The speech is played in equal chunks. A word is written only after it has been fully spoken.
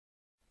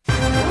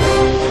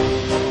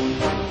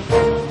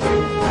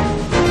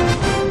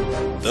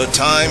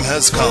time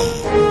has come.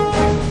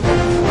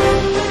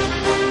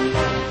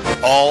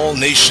 All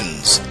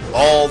nations,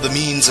 all the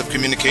means of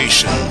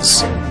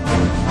communications,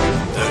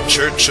 the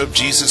Church of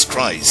Jesus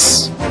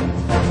Christ,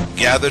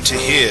 gather to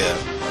hear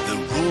the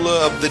ruler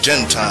of the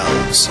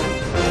Gentiles,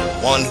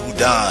 the one who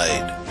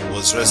died,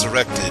 was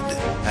resurrected,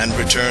 and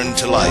returned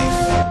to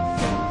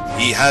life.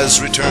 He has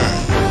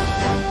returned.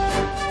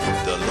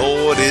 The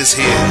Lord is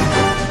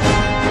here.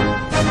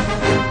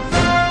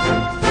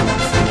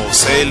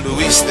 José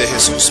Luis de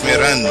Jesús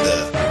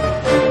Miranda,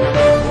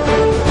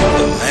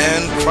 the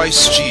man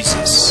Christ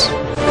Jesus.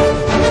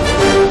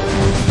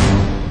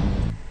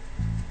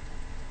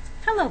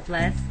 Hello,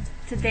 Blessed.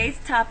 Today's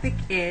topic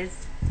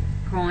is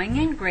Growing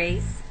in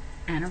Grace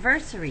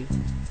Anniversary.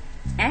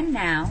 And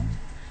now,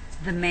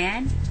 the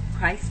man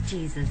Christ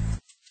Jesus.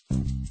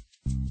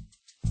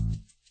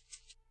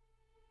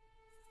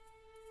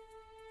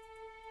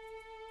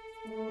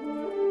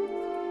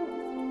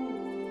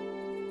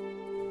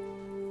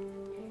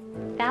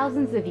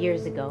 Thousands of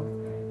years ago,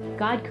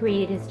 God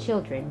created his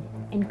children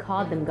and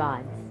called them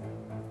gods,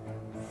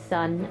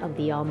 Son of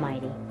the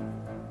Almighty.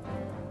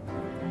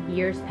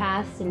 Years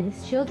passed and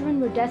his children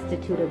were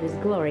destitute of his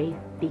glory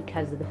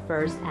because of the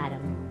first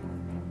Adam.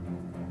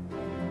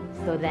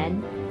 So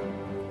then,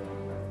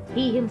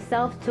 he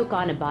himself took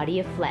on a body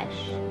of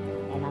flesh,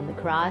 and on the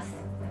cross,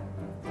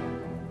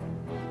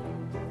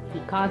 he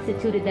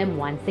constituted them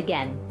once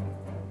again.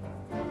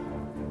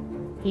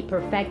 He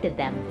perfected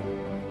them,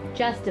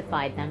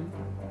 justified them,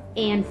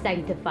 and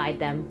sanctified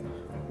them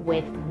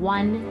with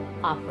one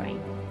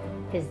offering,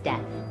 his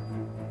death.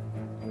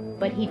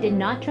 But he did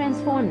not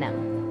transform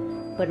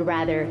them, but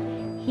rather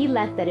he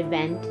left that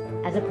event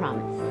as a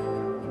promise.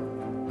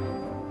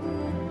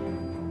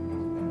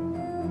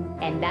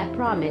 And that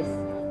promise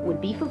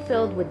would be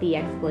fulfilled with the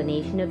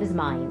explanation of his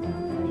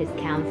mind, his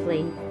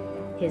counseling,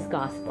 his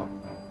gospel.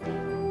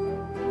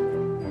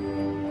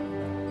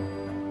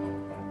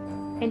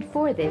 And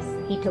for this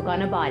he took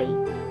on a body.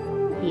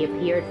 He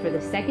appeared for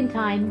the second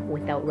time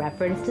without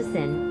reference to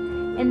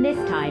sin, and this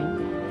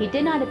time he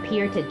did not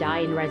appear to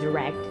die and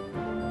resurrect,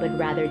 but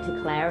rather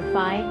to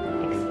clarify,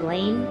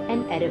 explain,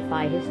 and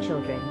edify his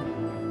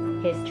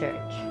children, his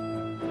church.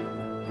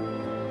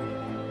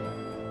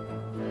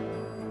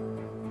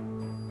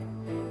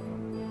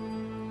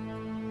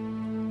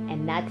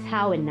 And that's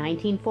how in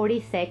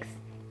 1946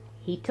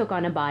 he took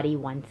on a body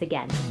once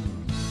again.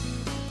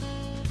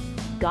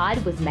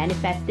 God was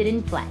manifested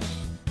in flesh.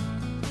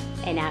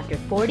 And after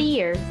 40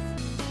 years,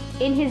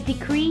 in his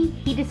decree,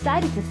 he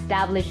decided to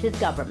establish his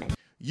government.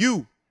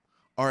 You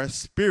are a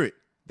spirit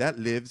that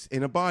lives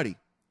in a body.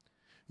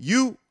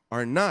 You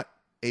are not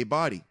a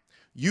body.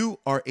 You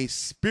are a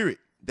spirit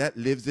that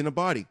lives in a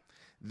body.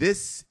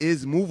 This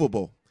is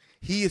movable.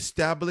 He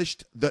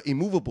established the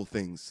immovable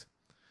things.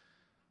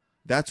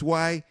 That's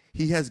why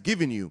he has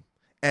given you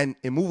an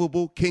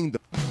immovable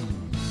kingdom.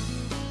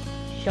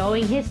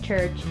 Showing his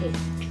church his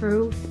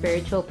true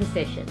spiritual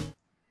position.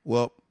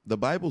 Well, the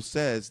Bible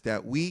says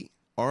that we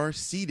are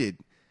seated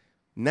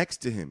next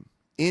to him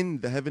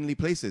in the heavenly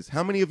places.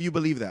 How many of you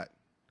believe that?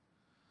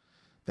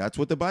 That's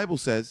what the Bible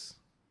says.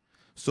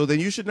 So then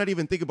you should not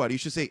even think about it. You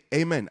should say,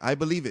 amen, I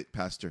believe it,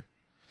 Pastor.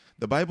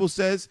 The Bible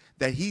says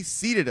that he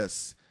seated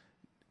us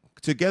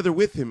together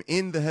with him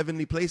in the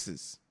heavenly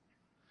places.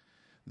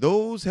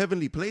 Those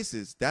heavenly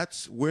places,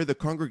 that's where the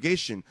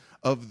congregation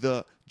of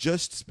the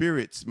just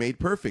spirits made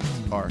perfect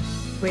are.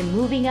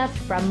 Removing us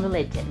from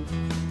religion.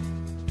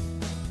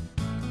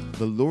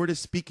 The Lord is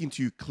speaking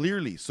to you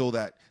clearly so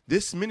that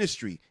this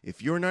ministry,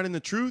 if you're not in the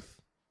truth,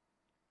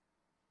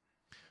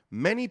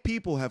 many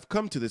people have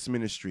come to this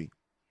ministry.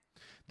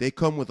 They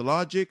come with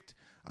logic.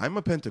 I'm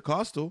a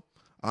Pentecostal.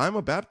 I'm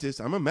a Baptist.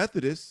 I'm a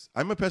Methodist.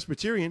 I'm a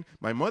Presbyterian.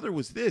 My mother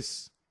was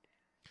this.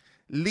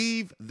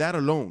 Leave that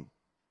alone.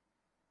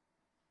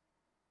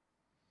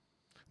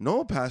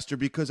 No, Pastor,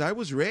 because I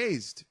was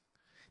raised.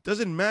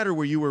 Doesn't matter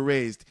where you were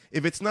raised.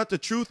 If it's not the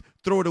truth,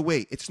 throw it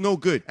away. It's no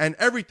good. And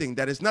everything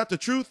that is not the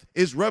truth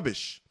is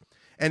rubbish.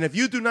 And if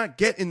you do not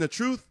get in the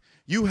truth,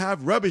 you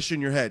have rubbish in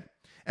your head.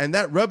 And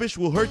that rubbish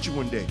will hurt you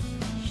one day.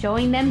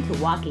 Showing them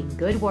to walk in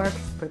good works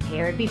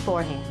prepared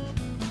beforehand.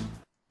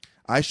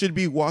 I should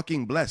be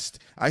walking blessed.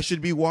 I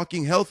should be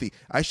walking healthy.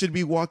 I should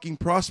be walking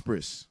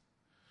prosperous.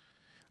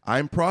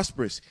 I'm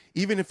prosperous,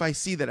 even if I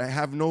see that I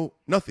have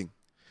nothing.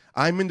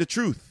 I'm in the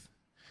truth.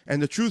 And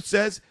the truth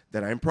says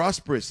that I'm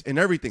prosperous in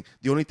everything.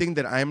 The only thing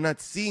that I am not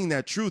seeing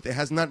that truth, it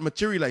has not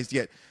materialized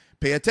yet.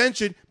 Pay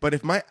attention, but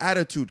if my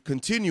attitude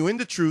continue in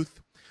the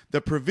truth, the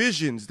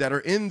provisions that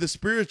are in the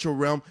spiritual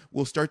realm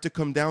will start to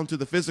come down to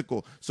the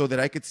physical so that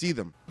I could see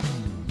them.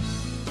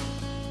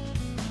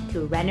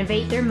 To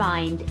renovate their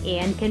mind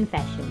and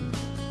confession.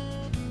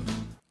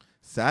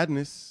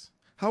 Sadness.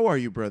 How are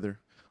you, brother?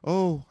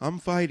 Oh, I'm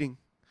fighting.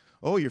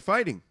 Oh, you're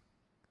fighting.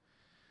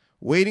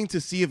 Waiting to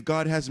see if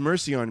God has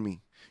mercy on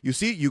me. You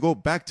see, you go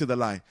back to the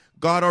lie.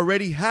 God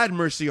already had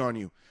mercy on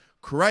you.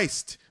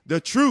 Christ,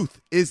 the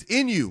truth, is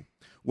in you.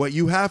 What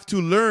you have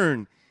to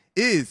learn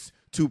is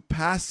to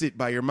pass it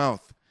by your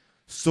mouth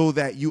so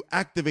that you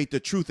activate the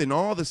truth in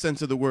all the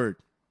sense of the word.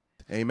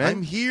 Amen.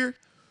 I'm here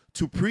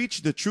to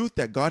preach the truth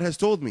that God has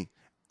told me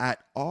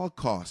at all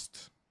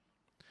costs.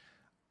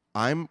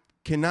 I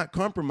cannot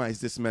compromise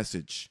this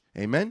message.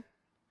 Amen.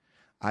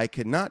 I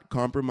cannot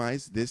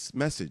compromise this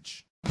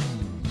message.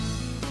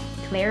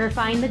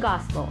 Clarifying the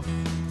Gospels,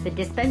 the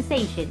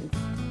dispensations.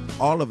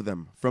 All of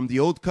them from the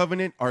Old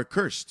Covenant are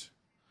cursed.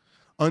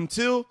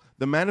 Until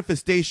the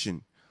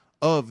manifestation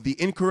of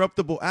the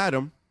incorruptible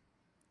Adam,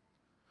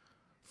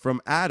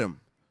 from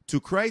Adam to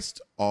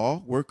Christ,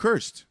 all were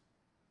cursed.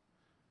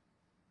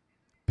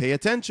 Pay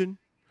attention.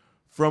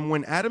 From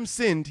when Adam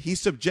sinned, he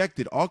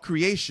subjected all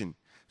creation,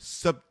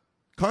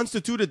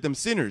 constituted them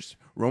sinners.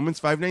 Romans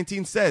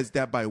 5:19 says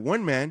that by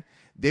one man,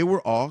 they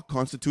were all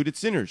constituted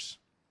sinners.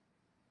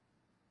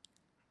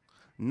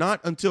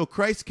 Not until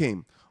Christ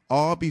came,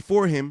 all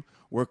before him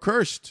were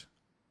cursed.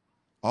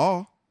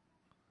 All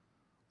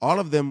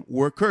of them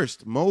were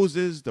cursed.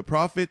 Moses, the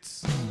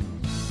prophets.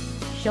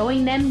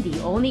 Showing them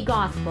the only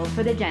gospel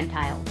for the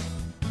Gentiles,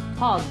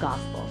 Paul's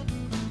gospel.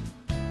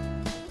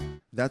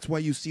 That's why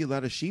you see a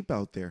lot of sheep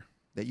out there,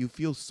 that you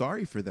feel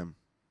sorry for them.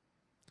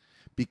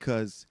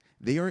 Because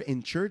they are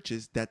in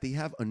churches that they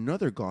have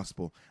another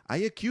gospel. I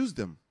accused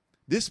them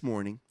this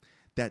morning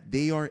that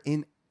they are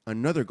in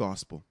another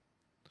gospel.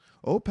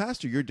 Oh,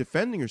 Pastor, you're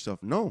defending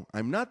yourself. No,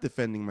 I'm not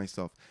defending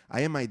myself.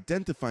 I am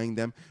identifying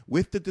them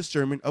with the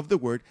discernment of the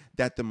word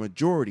that the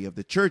majority of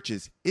the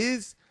churches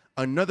is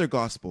another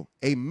gospel,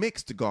 a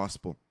mixed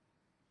gospel.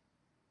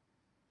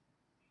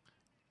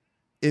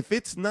 If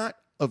it's not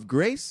of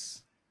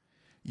grace,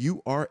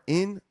 you are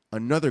in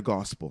another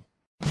gospel.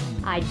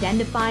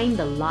 Identifying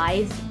the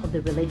lies of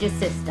the religious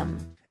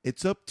system.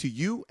 It's up to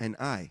you and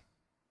I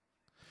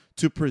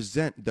to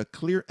present the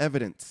clear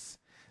evidence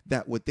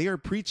that what they are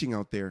preaching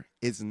out there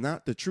is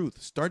not the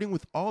truth. Starting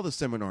with all the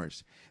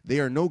seminars, they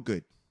are no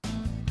good.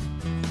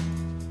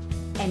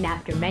 And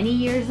after many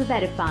years of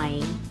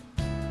edifying,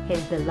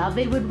 his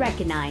beloved would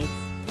recognize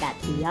that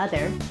the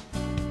other,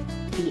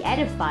 the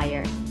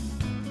edifier,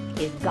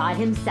 is God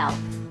himself,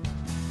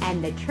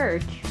 and the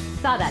church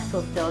saw that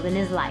fulfilled in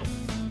his life.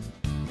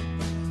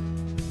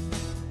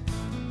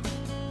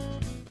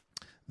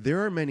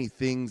 There are many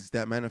things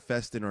that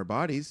manifest in our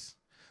bodies,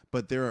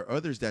 but there are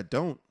others that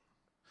don't.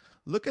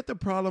 Look at the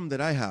problem that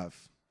I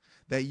have,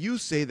 that you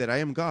say that I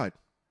am God.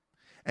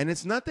 And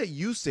it's not that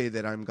you say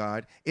that I'm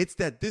God, it's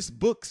that this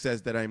book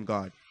says that I'm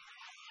God.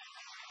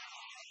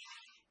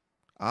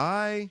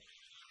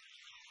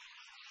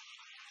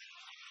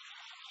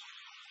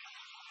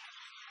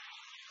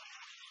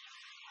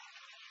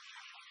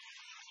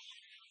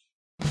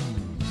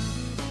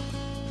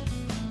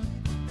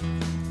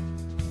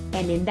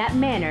 And in that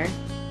manner,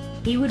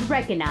 he would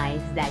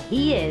recognize that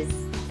he is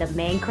the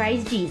man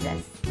Christ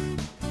Jesus.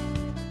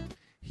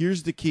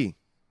 Here's the key.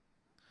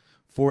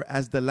 For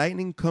as the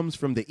lightning comes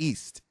from the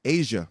east,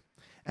 Asia,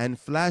 and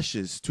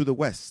flashes to the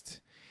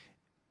west,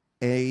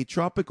 a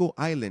tropical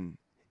island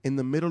in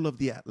the middle of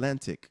the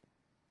Atlantic,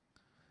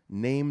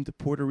 named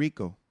Puerto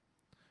Rico,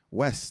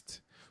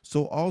 west,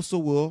 so also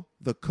will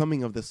the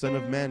coming of the Son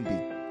of Man be.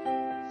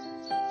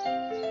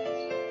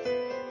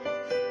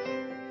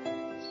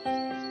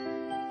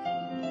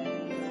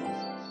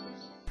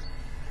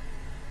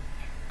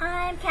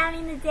 I'm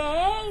counting the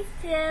days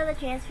till the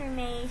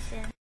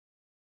transformation.